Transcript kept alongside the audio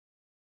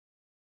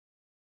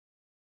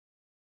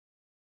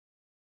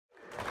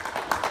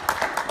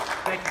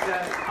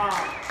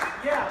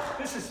Yeah,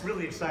 this is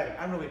really exciting.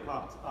 I'm really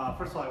pumped.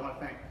 First of all, I want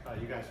to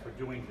thank you guys for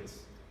doing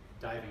this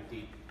diving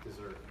deep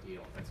dessert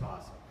deal. That's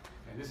awesome.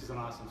 And this is an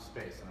awesome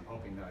space, and I'm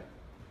hoping that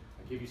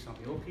I give you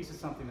something, a little piece of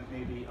something that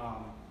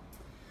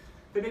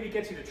maybe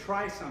gets you to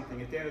try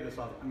something. At the end of this,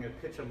 I'm going to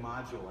pitch a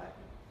module at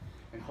you.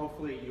 And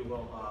hopefully you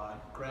will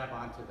grab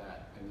onto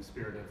that in the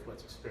spirit of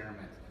let's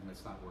experiment and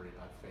let's not worry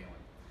about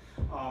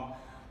failing.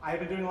 I've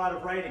been doing a lot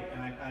of writing,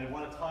 and I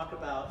want to talk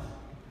about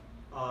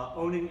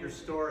owning your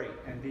story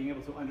and being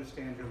able to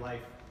understand your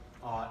life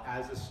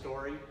as a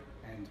story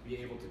and be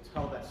able to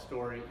tell that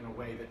story in a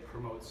way that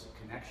promotes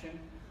connection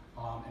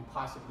and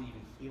possibly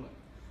even healing,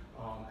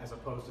 as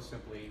opposed to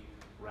simply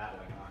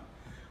rattling on.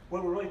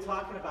 What we're really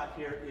talking about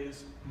here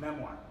is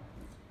memoir.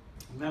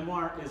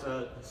 Memoir is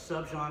a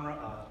subgenre,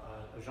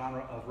 a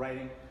genre of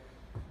writing,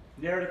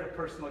 narrative of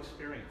personal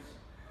experience.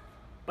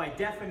 By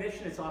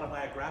definition, it's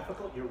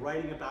autobiographical. You're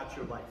writing about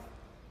your life,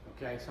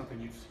 okay?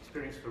 Something you've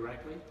experienced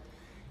directly.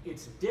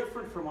 It's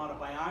different from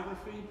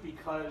autobiography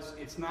because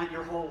it's not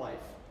your whole life.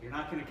 You're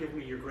not going to give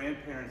me your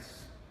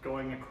grandparents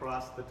going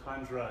across the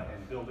tundra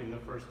and building the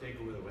first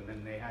igloo, and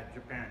then they had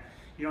your parent.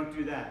 You don't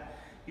do that.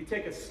 You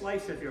take a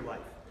slice of your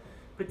life,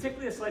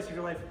 particularly a slice of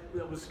your life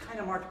that was kind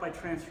of marked by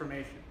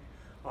transformation,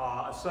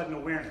 a sudden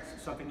awareness,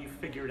 something you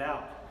figured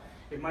out.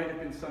 It might have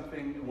been something,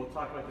 and we'll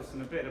talk about this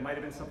in a bit, it might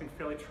have been something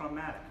fairly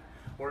traumatic,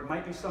 or it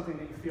might be something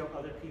that you feel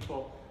other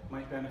people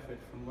might benefit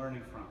from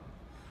learning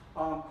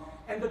from.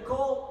 And the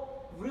goal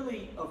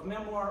really of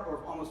memoir,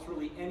 or almost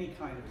really any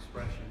kind of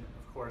expression,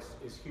 of course,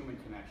 is human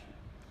connection.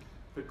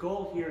 The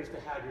goal here is to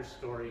have your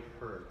story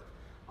heard.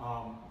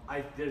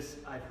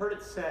 I've heard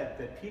it said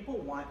that people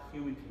want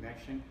human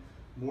connection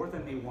more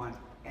than they want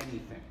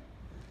anything.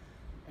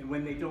 And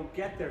when they don't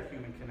get their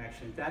human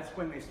connection, that's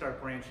when they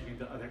start branching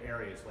into other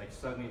areas, like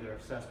suddenly they're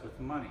obsessed with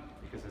money,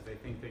 because if they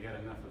think they get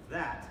enough of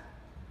that,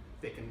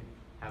 they can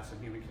have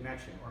some human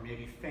connection, or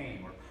maybe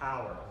fame, or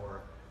power,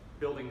 or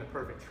building the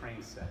perfect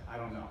train set. I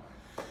don't know.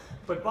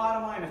 But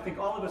bottom line, I think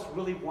all of us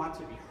really want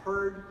to be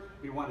heard,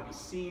 we want to be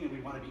seen, and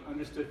we want to be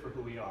understood for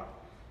who we are.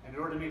 And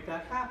in order to make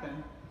that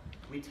happen,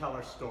 we tell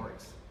our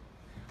stories.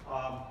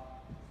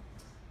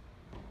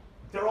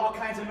 There are all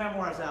kinds of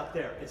memoirs out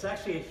there. It's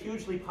actually a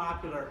hugely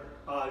popular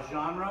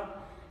genre,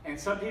 and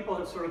some people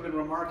have sort of been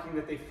remarking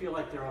that they feel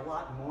like there are a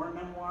lot more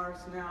memoirs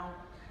now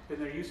than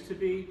there used to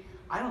be.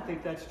 I don't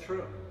think that's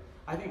true.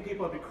 I think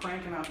people have been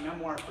cranking out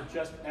memoirs for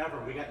just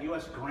ever. We got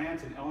U.S.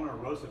 Grant and Eleanor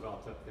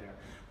Roosevelt up there.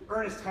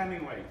 Ernest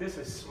Hemingway, this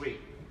is sweet.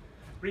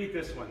 Read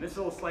this one. This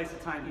little slice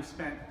of time he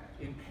spent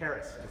in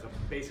Paris as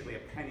basically a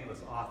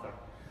penniless author.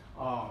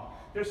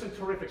 There's some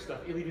terrific stuff.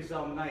 Elie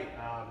Wiesel Knight,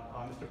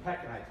 Mr.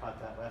 Peck and I taught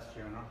that last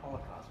year in our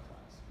Holocaust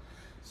class.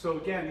 So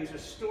again, these are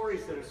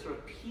stories that are sort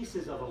of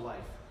pieces of a life,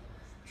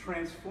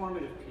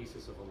 transformative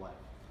pieces of a life.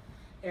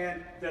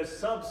 And the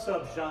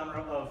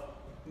sub-genre of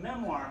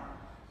memoir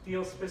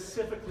deals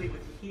specifically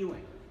with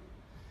healing.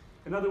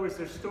 In other words,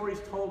 they're stories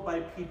told by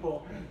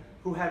people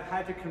who have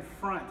had to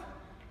confront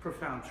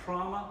profound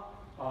trauma,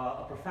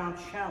 a profound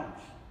challenge,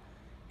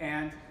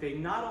 and they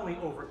not only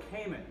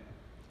overcame it,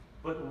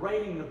 but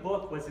writing the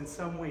book was in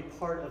some way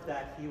part of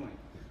that healing.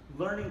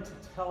 Learning to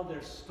tell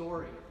their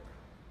story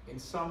in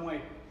some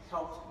way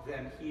helped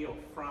them heal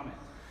from it.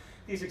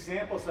 These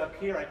examples up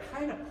here, I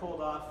kind of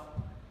pulled off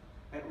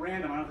at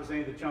random. I don't know if there's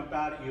any that jump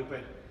out at you,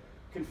 but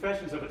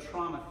Confessions of a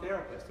Trauma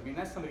Therapist. I mean,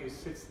 that's somebody who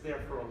sits there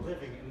for a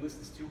living and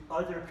listens to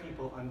other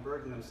people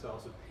unburden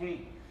themselves of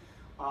pain.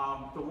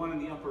 The one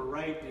in the upper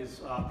right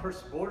is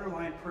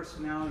borderline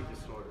personality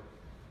disorder.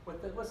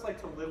 What's it like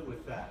to live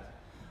with that?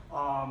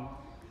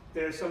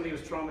 There's somebody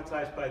who's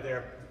traumatized by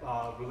their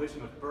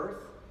religion of birth.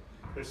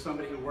 There's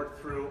somebody who worked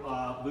through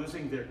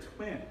losing their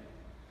twin.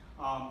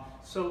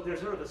 So there's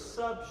sort of a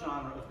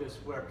subgenre of this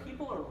where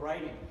people are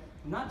writing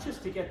not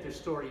just to get their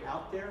story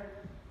out there,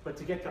 but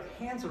to get their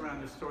hands around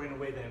their story in a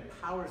way that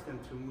empowers them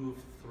to move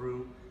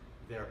through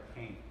their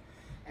pain.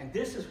 And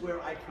this is where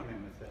I come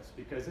in with this,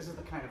 because this is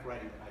the kind of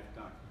writing that I've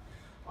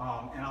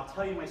done. And I'll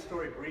tell you my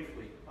story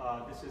briefly.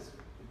 This is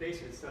the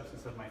basic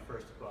substance of my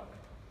first book.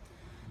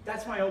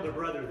 That's my older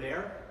brother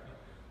there.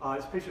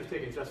 This picture was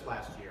taken just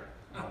last year.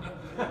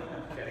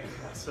 Kidding,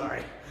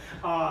 sorry.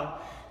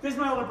 This is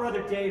my older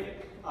brother,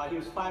 David. He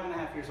was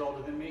 5.5 years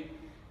older than me,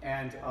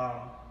 and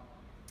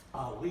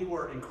we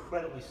were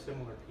incredibly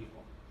similar people.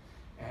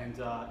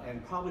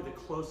 And probably the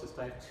closest,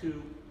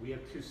 we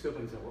have two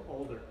siblings that were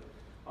older.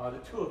 The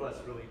two of us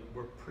really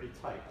were pretty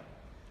tight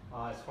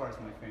as far as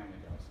my family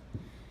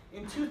goes.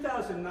 In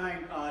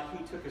 2009,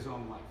 he took his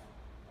own life.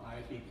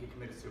 He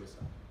committed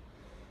suicide.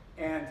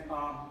 And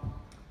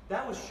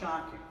that was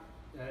shocking.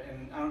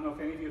 And I don't know if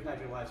any of you have had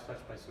your lives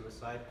touched by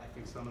suicide. I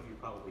think some of you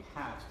probably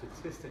have.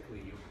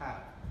 Statistically, you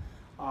have.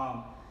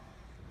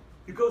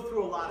 You go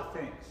through a lot of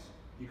things.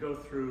 You go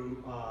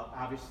through,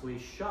 obviously,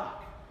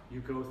 shock. You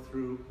go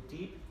through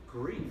deep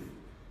grief.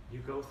 You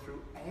go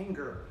through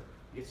anger.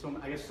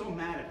 I get so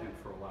mad at him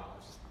for a while.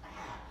 It's just,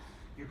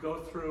 You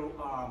go through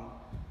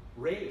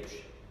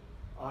rage.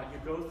 You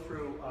go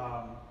through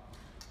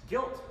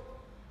guilt.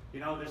 You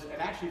know, it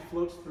actually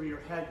floats through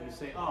your head and you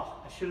say, oh,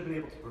 I should have been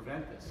able to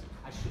prevent this.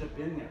 I should have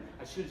been there.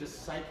 I should have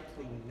just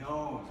psychically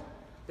known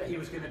that he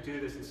was going to do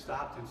this and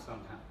stopped him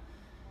somehow.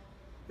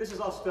 This is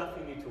all stuff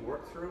you need to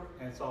work through,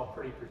 and it's all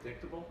pretty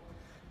predictable.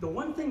 The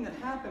one thing that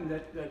happened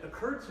that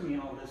occurred to me in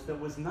all this that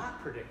was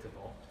not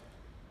predictable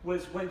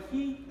was when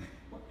he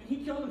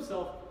killed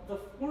himself,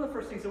 one of the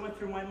first things that went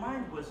through my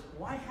mind was,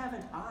 why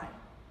haven't I?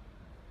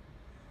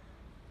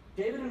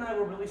 David and I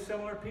were really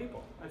similar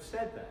people. I've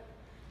said that.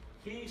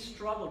 He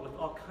struggled with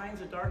all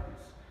kinds of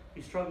darkness.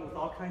 He struggled with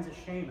all kinds of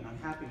shame and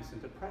unhappiness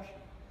and depression.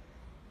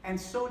 And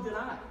so did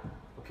I,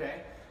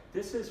 okay?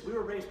 We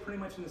were raised pretty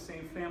much in the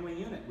same family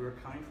unit. We were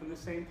coming from the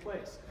same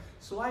place.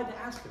 So I had to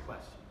ask the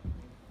question,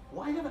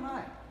 why haven't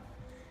I?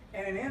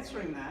 And in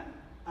answering that,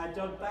 I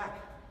dug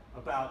back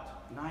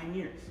about 9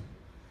 years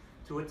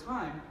to a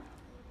time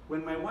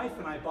when my wife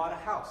and I bought a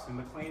house in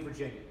McLean,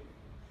 Virginia.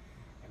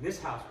 And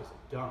this house was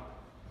a dump.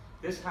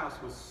 This house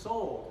was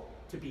sold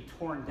to be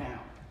torn down,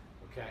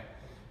 okay?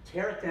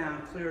 Tear it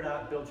down, clear it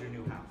out, build your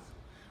new house.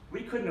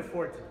 We couldn't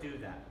afford to do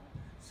that,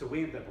 so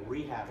we ended up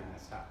rehabbing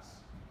this house.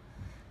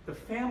 The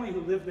family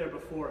who lived there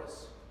before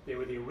us, they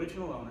were the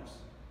original owners.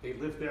 They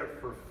lived there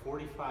for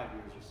 45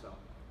 years or so.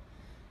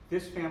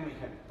 This family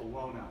had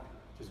blown up,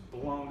 just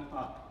blown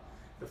up.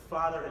 The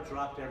father had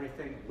dropped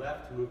everything,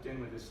 left, moved in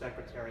with his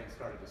secretary and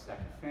started a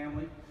second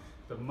family.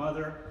 The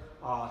mother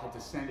had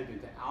descended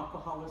into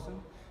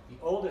alcoholism. The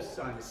oldest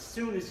son, as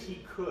soon as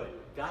he could,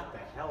 got the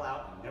hell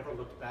out and never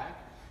looked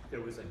back.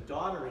 There was a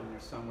daughter in there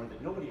somewhere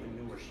that nobody even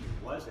knew where she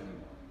was anymore.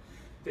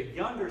 The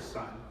younger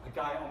son, a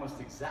guy almost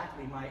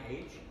exactly my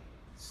age,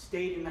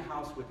 stayed in the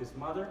house with his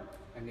mother,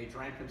 and they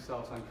drank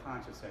themselves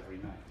unconscious every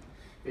night.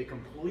 They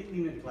completely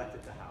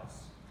neglected the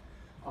house.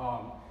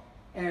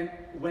 And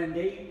when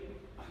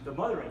the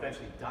mother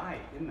eventually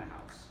died in the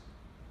house,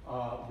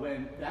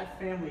 when that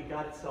family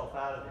got itself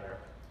out of there,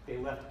 they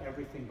left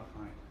everything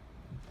behind.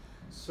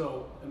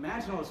 So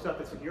imagine all the stuff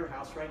that's in your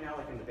house right now,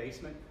 like in the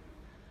basement.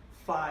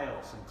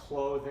 Files and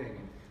clothing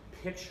and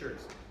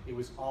pictures, it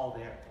was all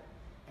there.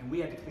 And we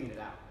had to clean it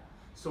out.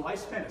 So I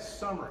spent a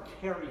summer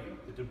carrying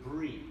the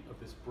debris of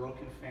this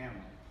broken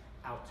family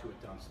out to a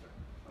dumpster,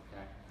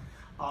 okay?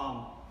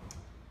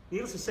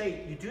 Needless to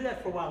say, you do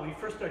that for a while. When you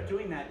first start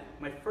doing that,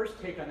 my first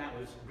take on that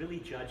was really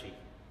judgy.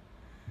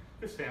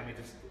 This family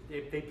just,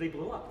 they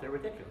blew up. They're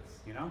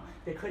ridiculous, you know?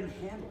 They couldn't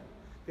handle it.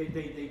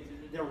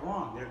 They're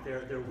wrong,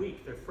 they're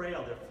weak, they're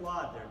frail, they're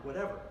flawed, they're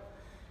whatever.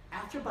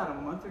 After about a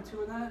month or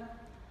two of that,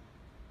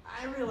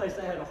 I realized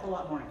I had a whole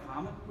lot more in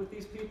common with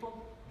these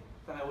people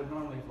than I would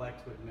normally have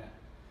liked to admit.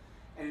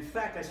 And in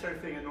fact, I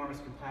started feeling enormous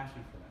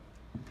compassion for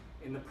them.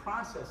 In the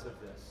process of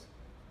this,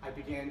 I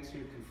began to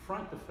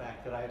confront the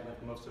fact that I had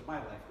lived most of my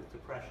life with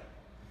depression.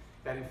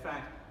 That in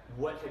fact,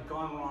 what had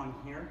gone wrong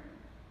here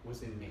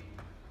was in me,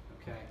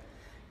 okay?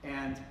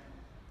 And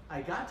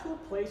I got to a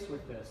place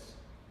with this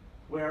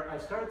where I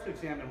started to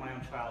examine my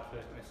own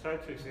childhood, and I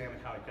started to examine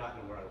how I'd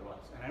gotten to where I was.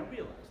 And I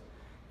realized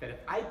that if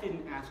I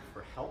didn't ask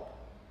for help,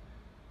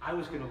 I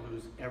was going to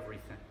lose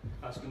everything.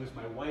 I was going to lose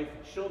my wife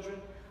and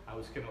children. I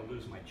was going to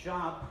lose my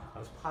job. I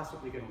was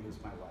possibly going to lose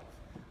my life.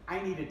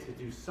 I needed to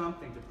do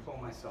something to pull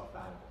myself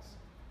out of this.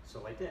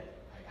 So I did.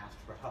 I asked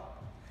for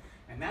help.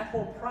 And that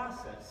whole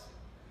process,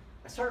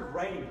 I started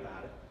writing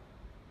about it.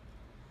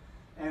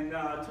 And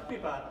it took me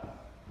about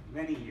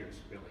many years,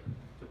 really,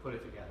 to put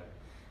it together.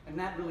 And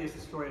that really is the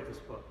story of this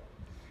book.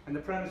 And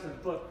the premise of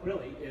the book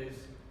really is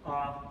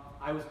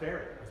I was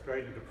buried. I was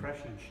buried in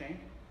depression and shame.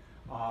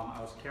 I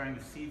was carrying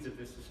the seeds of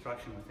this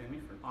destruction within me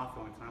for an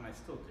awful long time. I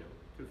still do,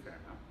 to a fair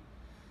amount.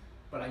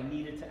 But I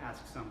needed to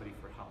ask somebody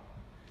for help.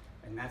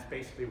 And that's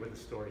basically where the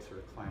story sort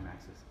of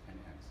climaxes and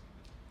ends.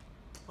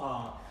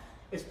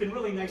 It's been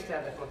really nice to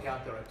have that book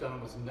out there. I've done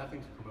almost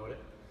nothing to promote it,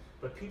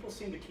 but people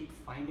seem to keep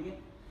finding it.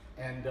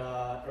 And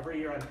every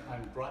year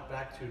I'm brought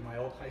back to my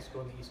old high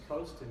school on the East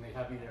Coast, and they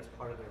have me there as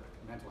part of their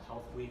mental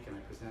health week, and I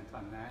present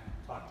on that, and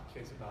talk to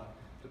kids about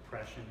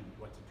depression and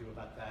what to do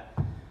about that.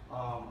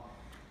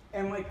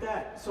 And like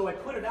that, so I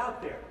put it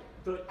out there.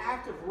 The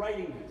act of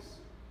writing this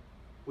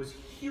was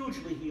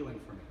hugely healing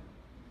for me.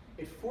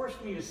 It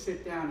forced me to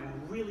sit down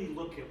and really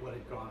look at what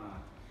had gone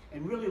on,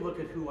 and really look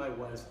at who I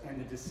was and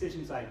the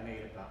decisions I'd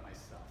made about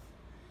myself.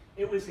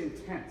 It was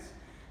intense,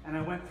 and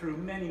I went through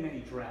many,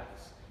 many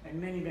drafts,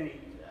 and many,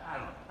 I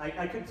don't know,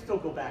 I could still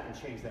go back and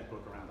change that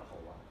book around a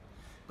whole lot.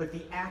 But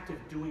the act of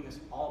doing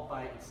this all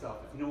by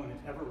itself, if no one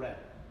had ever read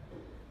it,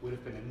 would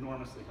have been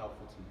enormously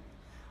helpful to me.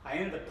 I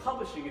ended up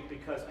publishing it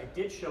because I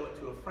did show it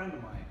to a friend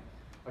of mine,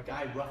 a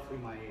guy roughly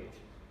my age.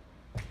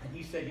 And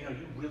he said, you know,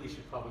 you really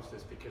should publish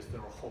this because there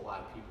are a whole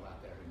lot of people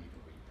out there who need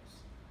to read this.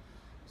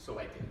 So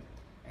I did.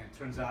 And it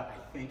turns out I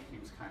think he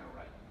was kind of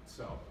right.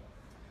 So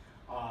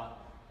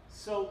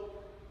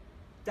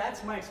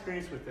that's my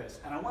experience with this.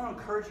 And I want to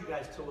encourage you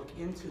guys to look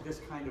into this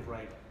kind of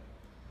writing.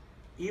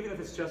 Even if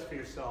it's just for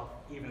yourself,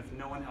 even if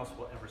no one else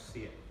will ever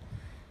see it.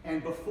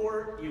 And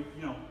before you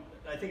know,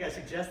 I think I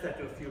suggest that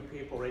to a few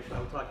people. Rachel, I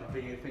was talking at the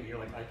beginning of the thing, you're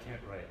like, I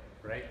can't write,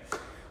 right?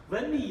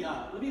 Let me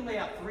lay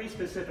out 3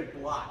 specific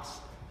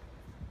blocks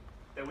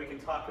that we can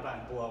talk about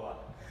and blow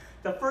up.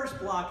 The first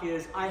block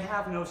is, I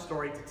have no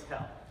story to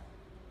tell,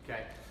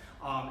 okay?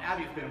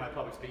 Abby's been in my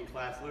public speaking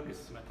class, Lucas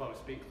is in my public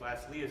speaking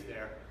class, Leah's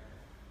there.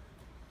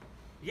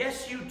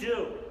 Yes, you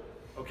do,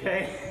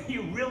 okay?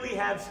 You really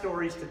have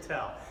stories to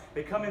tell.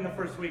 They come in the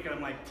first week and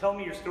I'm like, tell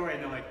me your story,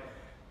 and they're like,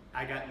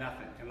 I got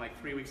nothing. And like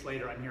 3 weeks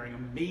later, I'm hearing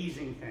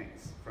amazing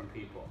things from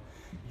people.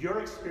 Your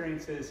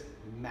experiences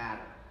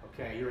matter,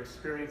 okay? Your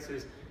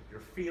experiences,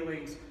 your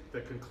feelings,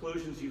 the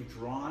conclusions you've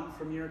drawn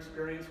from your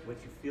experience, what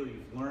you feel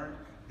you've learned,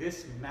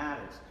 this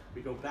matters.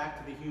 We go back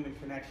to the human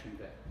connection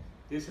bit.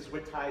 This is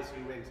what ties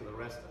you into the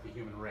rest of the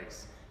human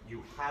race.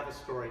 You have a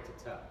story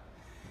to tell.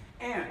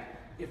 And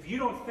if you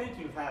don't think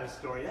you've had a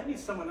story, that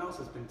means someone else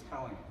has been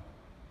telling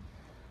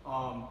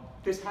it.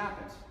 This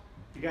happens.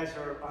 You guys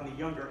are on the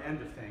younger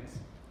end of things,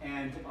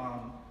 and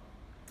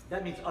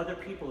that means other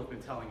people have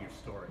been telling your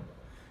story.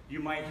 You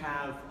might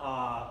have,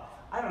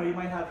 I don't know, you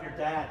might have your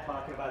dad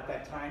talking about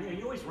that time. You know,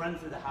 you always run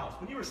through the house.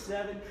 When you were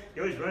 7,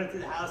 you always run through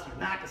the house, you're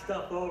knocking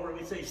stuff over, and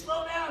we'd say,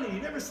 slow down, and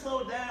you never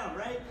slowed down,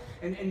 right?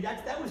 And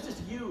that was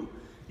just you.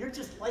 You're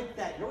just like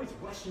that. You're always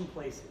rushing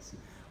places.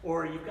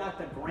 Or you've got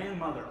the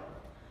grandmother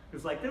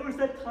who's like, there was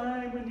that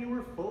time when you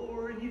were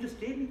 4 and you just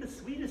gave me the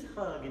sweetest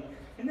hug.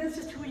 And that's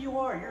just who you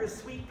are. You're a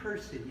sweet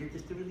person. You're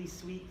just a really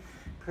sweet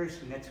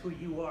person. That's who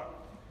you are.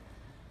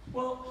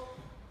 Well,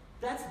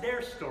 that's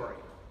their story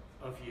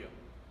of you.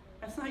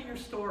 That's not your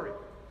story.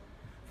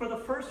 For the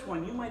first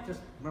one, you might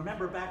just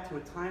remember back to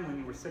a time when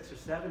you were 6 or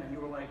 7 and you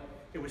were like,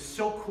 it was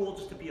so cool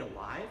just to be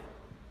alive.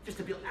 Just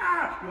to be, you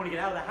want to get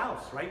out of the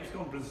house, right? You're just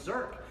going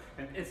berserk.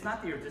 And it's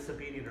not that you're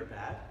disobedient or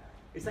bad.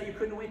 It's that you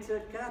couldn't wait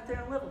to get out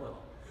there and live a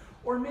little.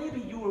 Or maybe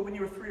you were, when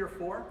you were 3 or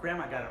 4,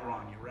 grandma got it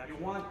wrong. You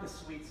want the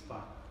sweet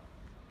spot.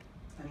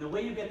 And the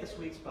way you get the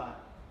sweet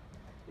spot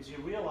is you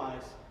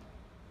realize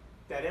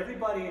that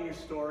everybody in your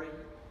story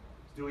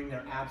is doing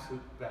their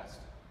absolute best.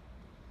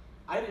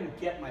 I didn't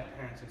get my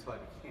parents until I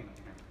became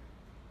a parent.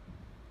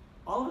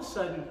 All of a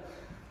sudden,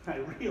 I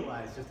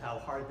realized just how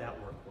hard that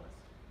work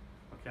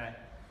was, okay?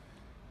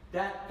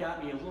 That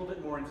got me a little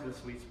bit more into the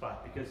sweet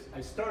spot because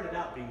I started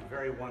out being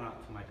very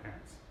one-up to my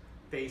parents.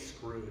 They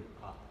screwed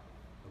up,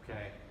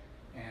 okay?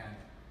 And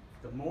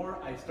the more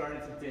I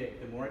started to dig,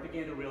 the more I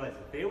began to realize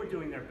that they were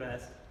doing their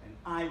best and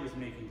I was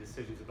making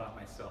decisions about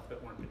myself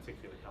that weren't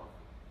particularly healthy,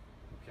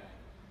 okay?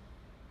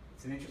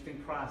 It's an interesting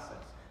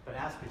process, but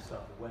ask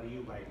yourself, what are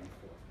you writing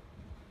for?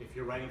 If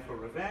you're writing for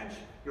revenge,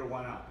 you're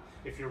one-up.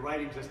 If you're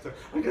writing just to,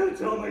 I gotta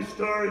tell my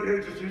story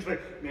here, just usually,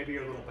 maybe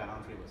you're a little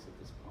boundaryless at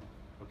this point,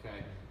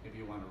 okay? Maybe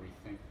you want to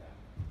rethink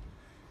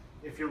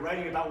that. If you're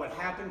writing about what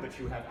happened, but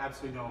you have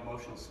absolutely no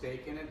emotional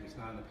stake in it, it's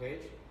not on the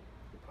page,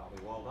 you're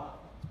probably walled off.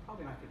 It's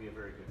probably not going to be a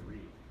very good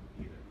read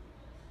either.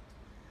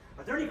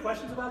 Are there any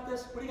questions about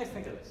this? What do you guys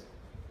think of this?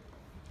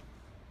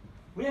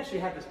 We actually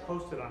had this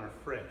posted on our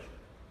fridge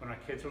when our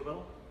kids were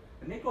little,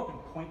 and they'd go up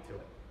and point to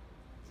it.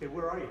 Say,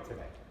 where are you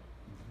today?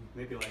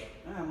 And they'd be like,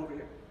 I'm over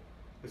here.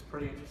 It's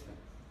pretty interesting.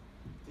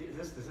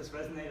 Does this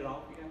resonate at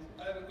all for you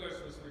guys? I have a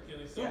question, Mr.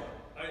 McKinley. So yeah.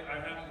 I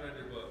haven't read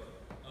your book.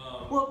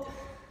 Well,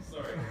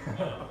 sorry.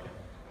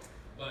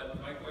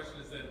 But my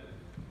question is that,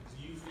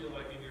 do you feel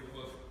like in your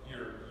book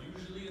you're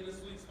usually in the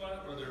sweet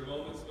spot, or are there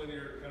moments when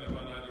you're kind of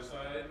on either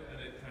side and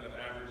it kind of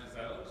averages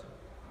out?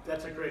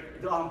 That's a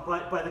great,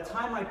 but by the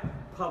time I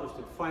published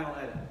it, final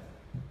edit,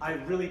 I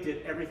really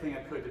did everything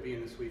I could to be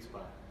in the sweet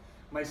spot.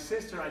 My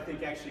sister, I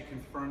think, actually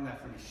confirmed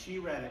that for me. She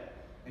read it,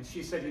 and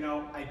she said, you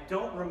know, I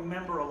don't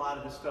remember a lot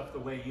of this stuff the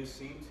way you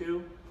seem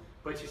to,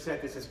 but she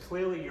said, this is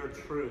clearly your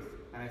truth,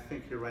 and I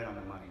think you're right on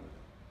the money with it.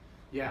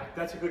 Yeah,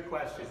 that's a good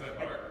question. Was that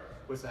hard?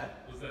 Was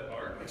that? Was that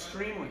hard?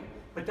 Extremely.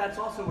 But that's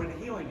also where the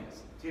healing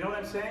is. Do you know what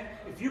I'm saying?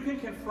 If you can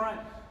confront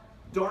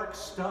dark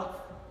stuff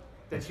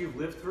that you've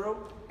lived through,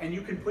 and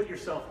you can put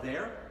yourself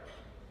there,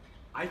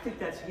 I think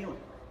that's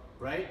healing,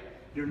 right?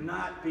 You're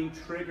not being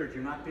triggered,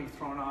 you're not being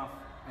thrown off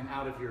and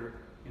out of your,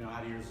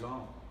 out of your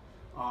zone.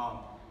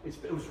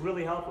 It was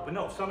really helpful. But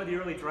no, some of the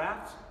early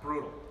drafts,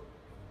 brutal.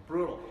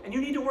 Brutal. And you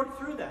need to work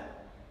through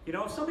that. You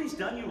know, if somebody's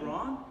done you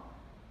wrong,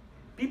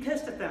 be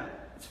pissed at them.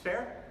 It's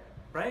fair,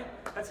 right?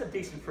 That's a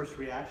decent first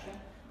reaction.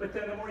 But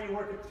then the more you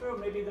work it through,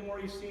 maybe the more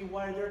you see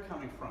why they're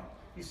coming from.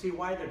 You see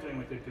why they're doing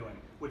what they're doing.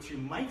 What you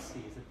might see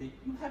is that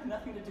you have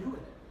nothing to do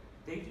with it.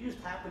 They just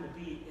happen to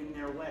be in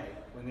their way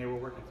when they were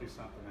working through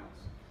something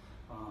else.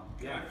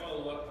 Can I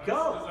follow up?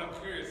 Go! Because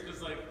I'm curious,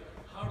 because like,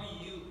 how do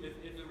you, if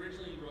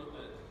originally you wrote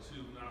that to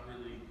not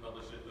really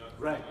publish it, not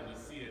for anyone to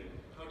see it,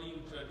 how do you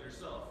judge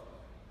yourself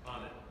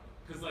on it?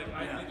 Because like,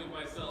 I think of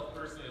myself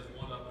personally as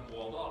one up and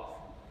walled off.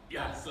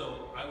 Yeah. And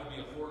so I would be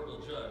a horrible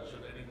judge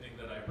of anything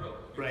that I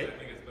wrote, because I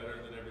think it's better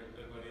than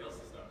everybody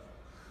else's stuff.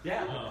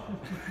 Yeah.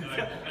 And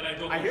I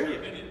don't I hear you.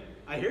 opinion.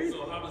 I hear you.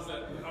 So how does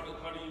that,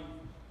 how do you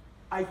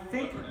I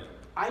think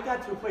I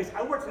got to a place,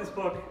 I worked in this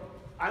book,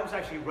 I was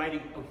actually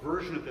writing a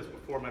version of this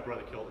before my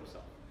brother killed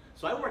himself.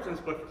 So I worked on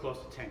this book for close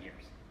to 10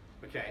 years,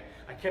 okay?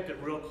 I kept it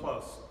real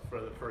close for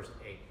the first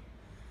 8.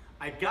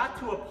 I got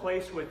to a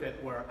place with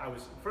it where I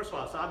was, first of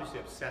all, I was obviously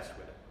obsessed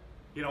with it,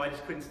 You know, I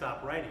just couldn't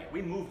stop writing it.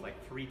 We moved like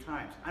 3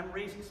 times. I'm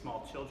raising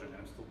small children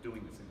and I'm still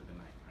doing this into the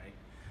night, right?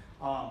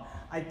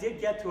 I did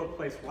get to a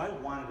place where I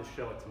wanted to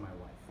show it to my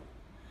wife.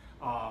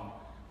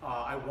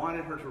 I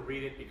wanted her to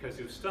read it because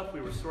it was stuff we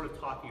were sort of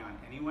talking on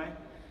anyway.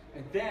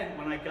 And then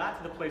when I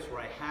got to the place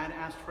where I had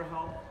asked for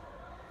help,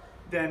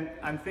 then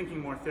I'm thinking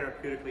more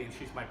therapeutically, and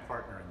she's my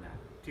partner in that.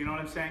 Do you know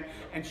what I'm saying?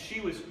 And she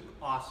was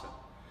awesome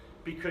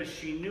because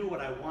she knew what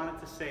I wanted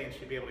to say, and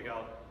she'd be able to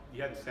go,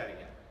 you haven't said it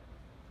yet.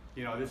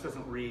 You know, this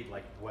doesn't read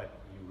like what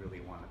you really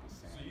want to be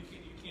saying. So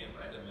you can't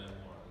write a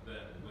memoir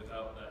then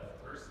without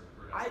that person,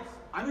 perhaps?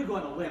 I'm going to go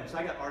on a limb, so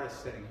I got artists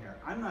sitting here.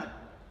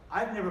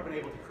 I've never been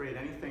able to create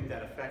anything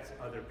that affects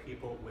other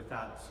people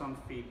without some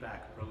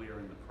feedback earlier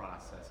in the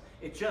process.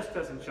 It just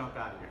doesn't jump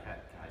out of your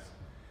head, guys.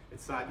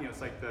 It's not, you know,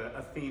 it's like the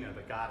Athena,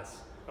 the goddess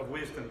of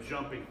wisdom,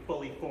 jumping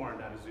fully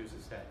formed out of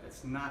Zeus's head.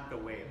 That's not the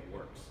way it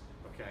works,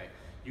 okay?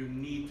 You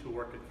need to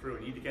work it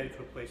through. You need to get it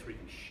to a place where you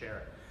can share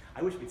it.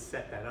 I wish we'd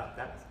set that up.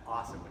 That was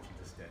awesome what you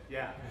just did.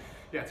 Yeah,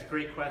 it's a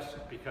great question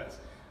because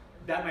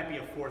that might be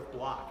a 4th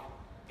block.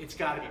 It's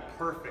got to be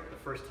perfect the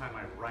first time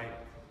I write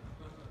it.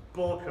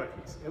 Bull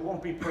cookies. It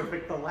won't be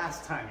perfect the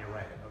last time you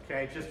write it,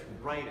 okay? Just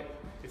write it.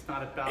 It's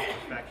not about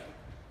perfection,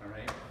 all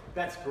right?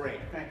 That's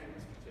great. Thank you,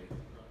 Mr. T.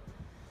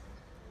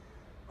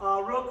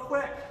 Real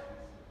quick,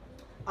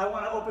 I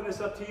want to open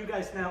this up to you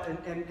guys now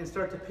and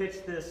start to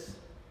pitch this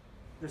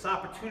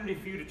opportunity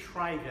for you to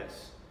try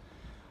this.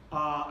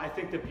 I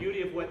think the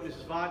beauty of what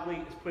Mrs. Vogley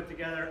has put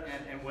together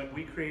and what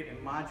weCreate and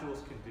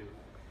modules can do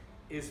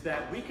is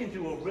that we can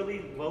do a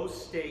really low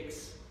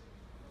stakes,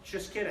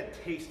 just get a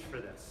taste for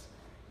this.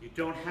 You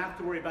don't have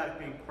to worry about it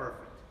being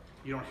perfect.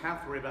 You don't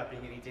have to worry about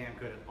being any damn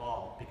good at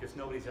all because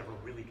nobody's ever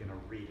really going to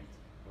read it,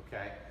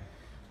 okay?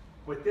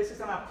 But this is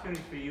an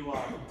opportunity for you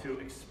all to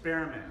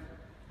experiment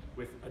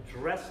with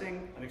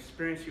addressing an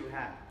experience you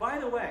had. By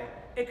the way,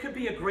 it could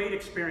be a great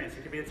experience.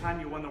 It could be the time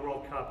you won the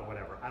World Cup or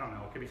whatever. I don't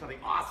know. It could be something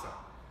awesome.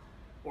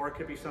 Or it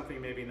could be something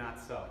maybe not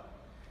so.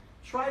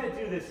 Try to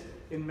do this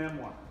in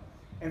memoir.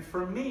 And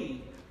for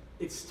me,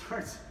 it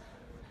starts,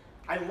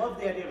 I love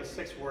the idea of a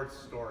 6-word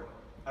story.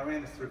 I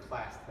ran this through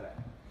class today.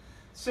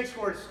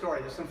 6-word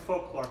story, there's some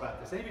folklore about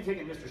this. Any of you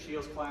taken Mr.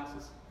 Shields'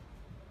 classes?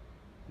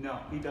 No,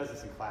 he does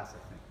this in class, I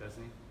think,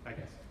 doesn't he? I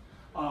guess.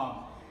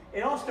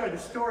 It all started, the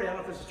story, I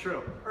don't know if this is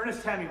true.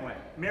 Ernest Hemingway,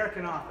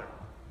 American author,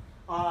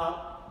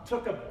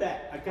 took a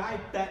bet. A guy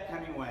bet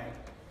Hemingway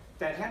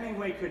that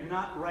Hemingway could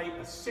not write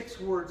a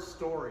 6-word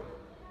story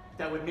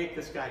that would make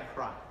this guy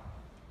cry.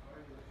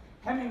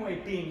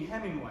 Hemingway, being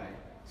Hemingway,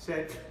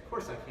 said, of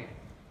course I can.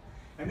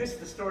 And this is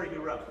the story he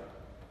wrote.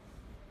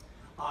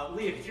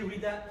 Leah, did you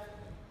read that?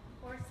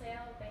 For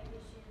sale, baby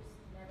shoes,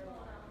 never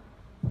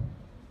worn.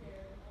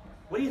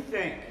 What do you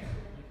think?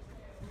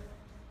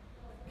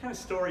 What kind of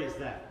story is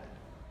that?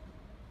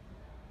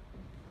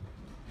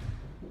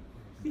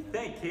 What do you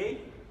think,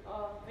 Kate?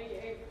 Are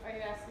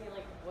you asking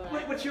like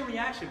what What's your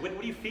reaction? What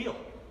do you feel?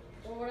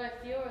 Well, what I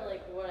feel or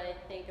like what I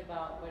think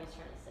about what he's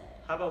trying to say?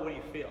 How about what do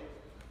you feel?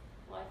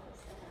 Well, I feel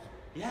sad.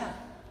 Yeah.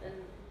 And,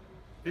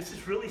 This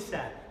is really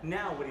sad.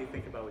 Now, what do you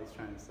think about what he's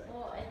trying to say?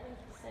 well, I think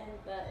he's saying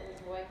that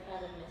his wife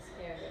had a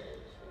miscarriage.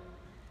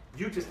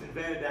 You just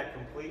invented that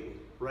completely,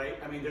 right?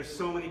 I mean, there's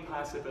so many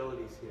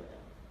possibilities here,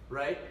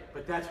 right?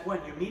 But that's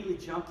when you immediately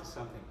jump to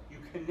something. You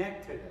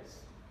connect to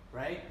this,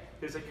 right?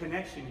 There's a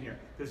connection here.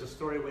 There's a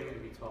story waiting to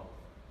be told,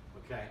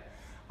 okay?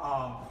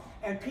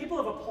 And people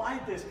have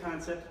applied this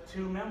concept to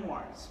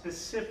memoirs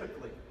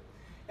specifically.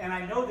 And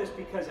I know this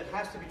because it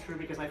has to be true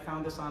because I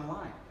found this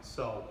online.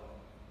 So,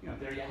 you know,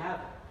 there you have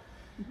it.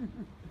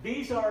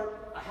 These are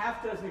a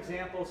half dozen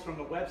examples from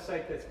a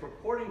website that's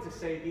purporting to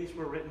say these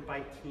were written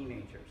by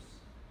teenagers.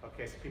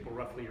 Okay, so people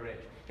roughly your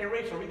age. Hey,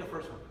 Rachel, read the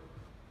first one.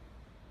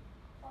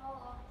 All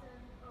often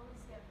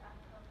always get back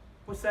up.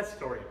 What's that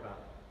story about?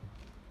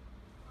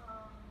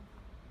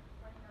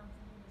 Like not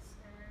being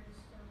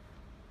discouraged of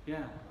Yeah.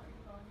 what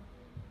you're going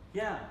through.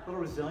 Yeah, a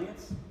little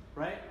resilience,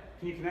 right?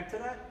 Can you connect to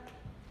that?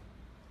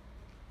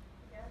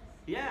 Yes.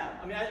 Yeah,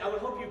 I mean, I would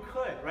hope you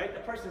could, right?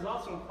 The person is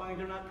also implying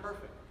they're not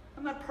perfect.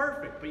 I'm not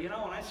perfect, but you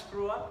know, when I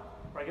screw up,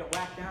 or I get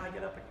whacked down, I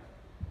get up again.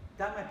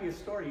 That might be a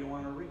story you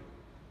want to read,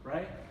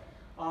 right?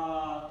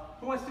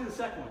 Who wants to do the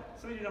second one?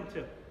 Somebody do number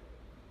 2.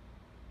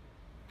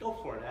 Go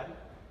for it, Abby.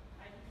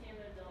 I became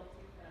an adult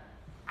too fast.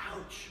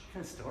 Ouch, what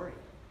kind of story?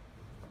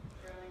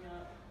 Growing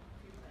up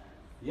too fast.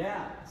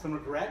 Yeah, some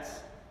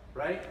regrets,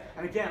 right?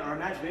 And again, our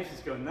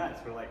imaginations go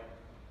nuts. We're like,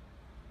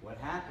 what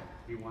happened?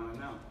 We want to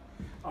know.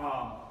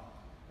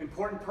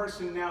 Important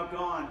person now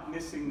gone,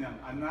 missing them.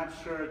 I'm not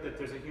sure that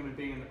there's a human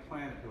being on the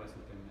planet who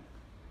hasn't been there.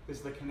 This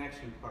is the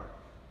connection part.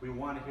 We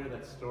want to hear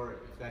that story.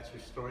 If that's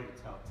your story to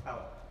tell, tell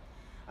it.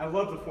 I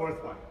love the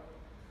 4th one.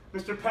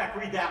 Mr. Peck,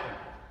 read that one.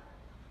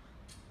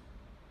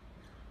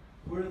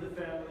 We're the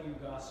family you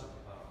gossip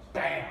about.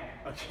 Bam!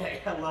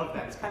 Okay, I love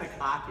that. It's kind of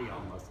cocky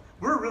almost.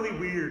 We're really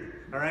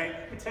weird, all right?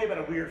 Let me tell you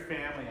about a weird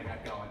family I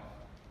got going.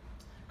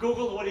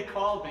 Googled what he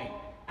called me.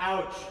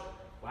 Ouch.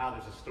 Wow,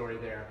 there's a story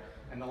there.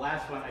 And the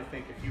last one, I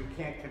think, if you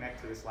can't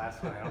connect to this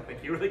last one, I don't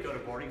think you really go to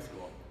boarding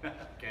school.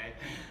 Okay?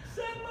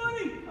 Send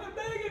money! I'm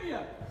begging you!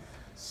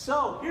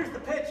 So, here's the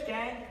pitch,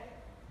 gang.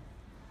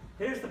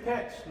 Here's the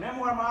pitch.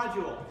 Memoir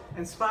module.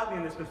 And spot me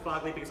on this, Ms.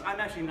 Vogley, because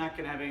I'm actually not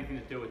going to have anything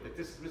to do with it.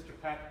 This is Mr.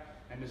 Peck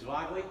and Ms.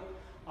 Vogley.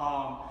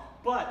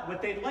 But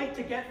what they'd like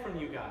to get from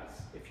you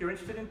guys, if you're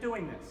interested in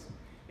doing this,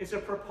 is a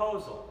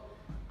proposal.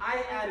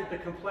 I added the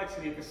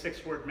complexity of the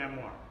 6-word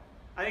memoir.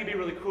 I think it'd be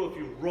really cool if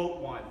you wrote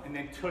one and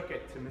then took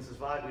it to Mrs.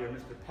 Vogley or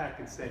Mr. Peck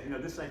and said, you know,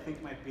 this I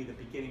think might be the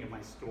beginning of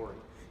my story.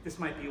 This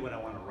might be what I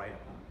want to write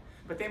about.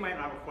 But they might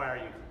not require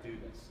you to do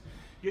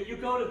this. You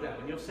go to them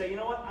and you'll say, you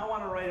know what, I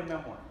want to write a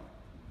memoir.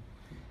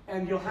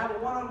 And you'll have a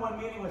one-on-one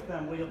meeting with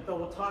them where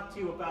they'll talk to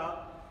you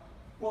about,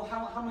 well,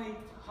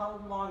 how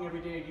long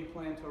every day do you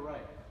plan to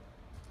write?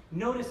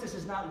 Notice this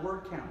is not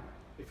word count.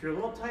 If you're a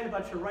little tight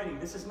about your writing,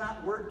 this is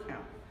not word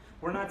count.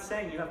 We're not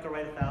saying you have to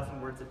write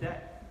 1,000 words a day.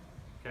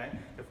 Okay?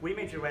 If we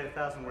made you write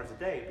 1,000 words a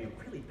day, it'd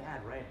be really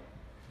bad writing.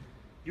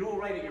 You will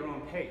write at your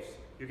own pace.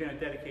 You're going to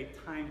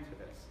dedicate time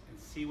to this and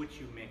see what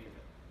you make of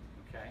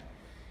it. Okay?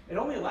 It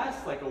only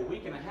lasts like a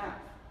week and a half.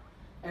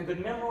 And the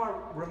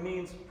memoir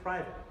remains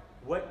private.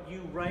 What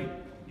you write,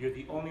 you're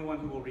the only one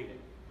who will read it.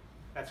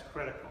 That's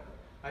critical.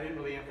 I didn't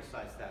really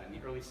emphasize that in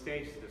the early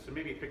stages of this, so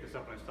maybe you picked this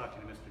up when I was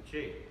talking to Mr.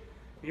 G.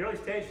 In the early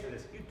stages of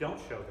this, you don't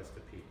show this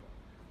to people.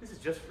 This is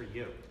just for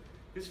you.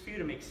 This is for you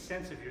to make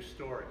sense of your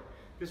story.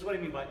 This is what I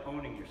mean by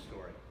owning your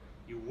story.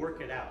 You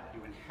work it out,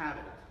 you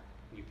inhabit it,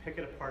 and you pick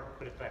it apart and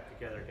put it back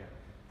together again.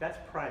 That's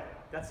private.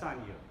 That's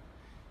on you.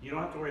 You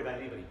don't have to worry about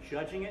anybody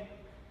judging it.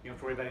 You don't have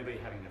to worry about anybody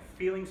having their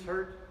feelings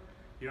hurt.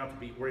 You don't have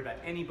to worry about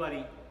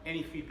anybody,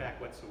 any feedback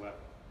whatsoever.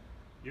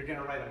 You're going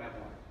to write a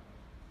memoir.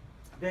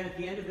 Then at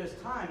the end of this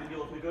time, and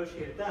you'll have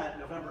negotiated that,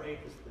 November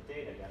 8th is the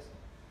date, I guess.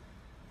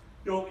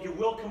 You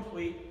will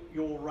complete,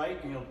 you'll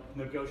write, and you'll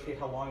negotiate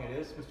how long it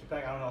is. Mr.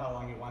 Peck, I don't know how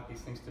long you want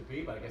these things to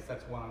be, but I guess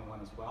that's one-on-one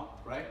as well,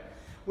 right?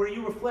 Where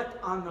you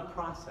reflect on the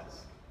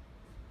process.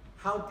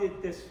 How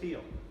did this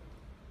feel?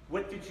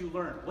 What did you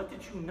learn? What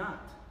did you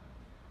not?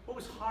 What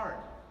was hard?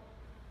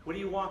 What are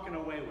you walking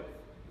away with?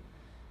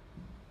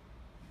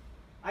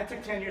 I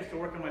took 10 years to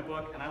work on my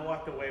book, and I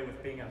walked away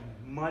with being a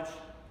much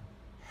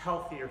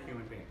healthier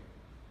human being.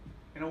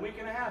 In a week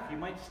and a half, you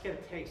might just get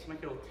a taste. You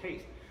might get a little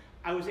taste.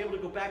 I was able to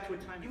go back to a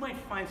time. You might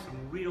find some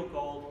real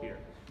gold here,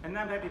 and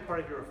that might be part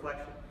of your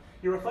reflection.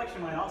 Your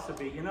reflection might also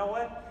be, you know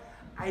what?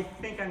 I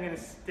think I'm going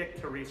to stick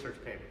to research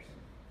papers.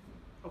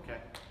 Okay,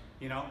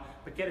 you know,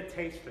 but get a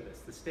taste for this.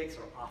 The stakes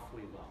are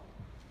awfully low.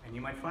 And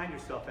you might find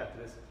yourself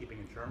after this keeping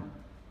a journal.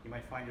 You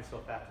might find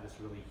yourself after this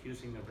really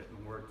using the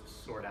written word to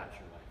sort out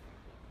your life.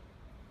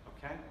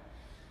 Okay?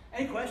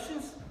 Any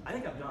questions? I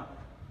think I'm done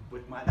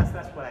with my,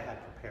 that's what I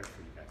had prepared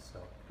for you guys, so.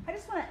 I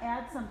just want to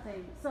add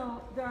something.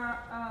 So there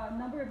are a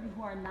number of you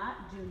who are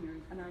not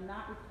juniors and are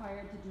not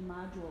required to do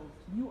modules.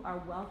 You are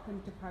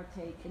welcome to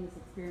partake in this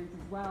experience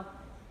as well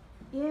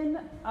in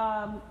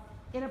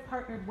a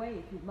partnered way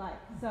if you'd like.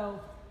 So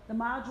the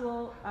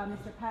module,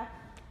 Mr. Peck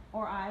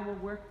or I will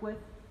work with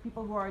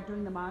people who are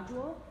doing the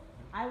module.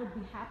 I would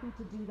be happy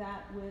to do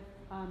that with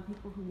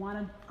people who want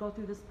to go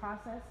through this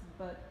process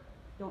but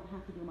don't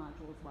have to do a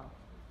module as well.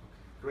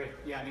 Great.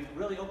 Yeah, I mean,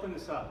 really open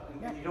this up.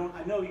 And you don't,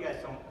 I know you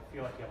guys don't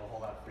feel like you have a whole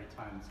lot of free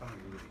time, and some of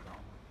you really don't.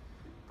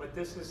 But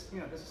this is, you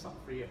know, this is something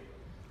for you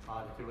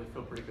that you really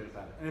feel pretty good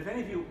about it. And if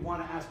any of you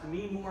want to ask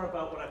me more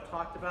about what I've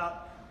talked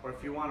about, or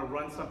if you want to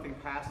run something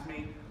past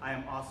me, I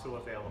am also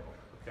available.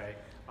 Okay,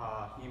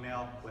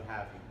 email, what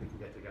have you. We can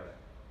get together,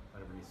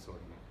 whatever needs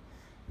sorting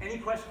out. Any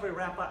questions before we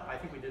wrap up? I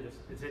think we did this.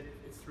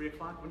 It's 3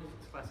 o'clock. When does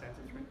this class end?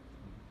 At 3?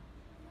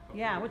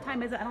 Yeah. What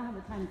time is it? I don't have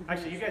the time.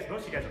 Actually,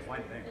 most of you guys are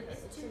flying today.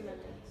 It's 2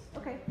 minutes.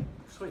 Okay.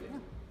 Sweet.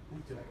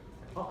 Yeah.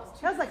 Oh.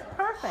 That was like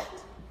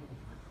perfect.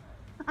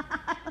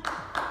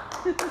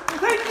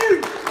 Thank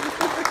you!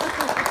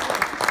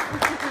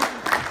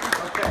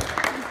 Okay.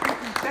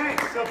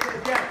 Thanks. So for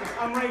the guests,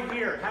 I'm right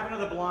here. Have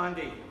another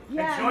blondie.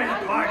 Yeah. And join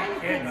the party,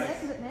 kids.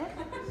 Nick, is it Nick?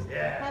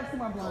 Yeah. Have some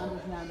more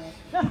blondies now, Nick.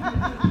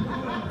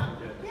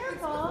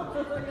 Careful.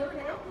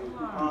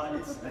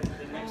 It's the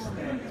next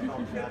thing. It's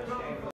called Chat Shame.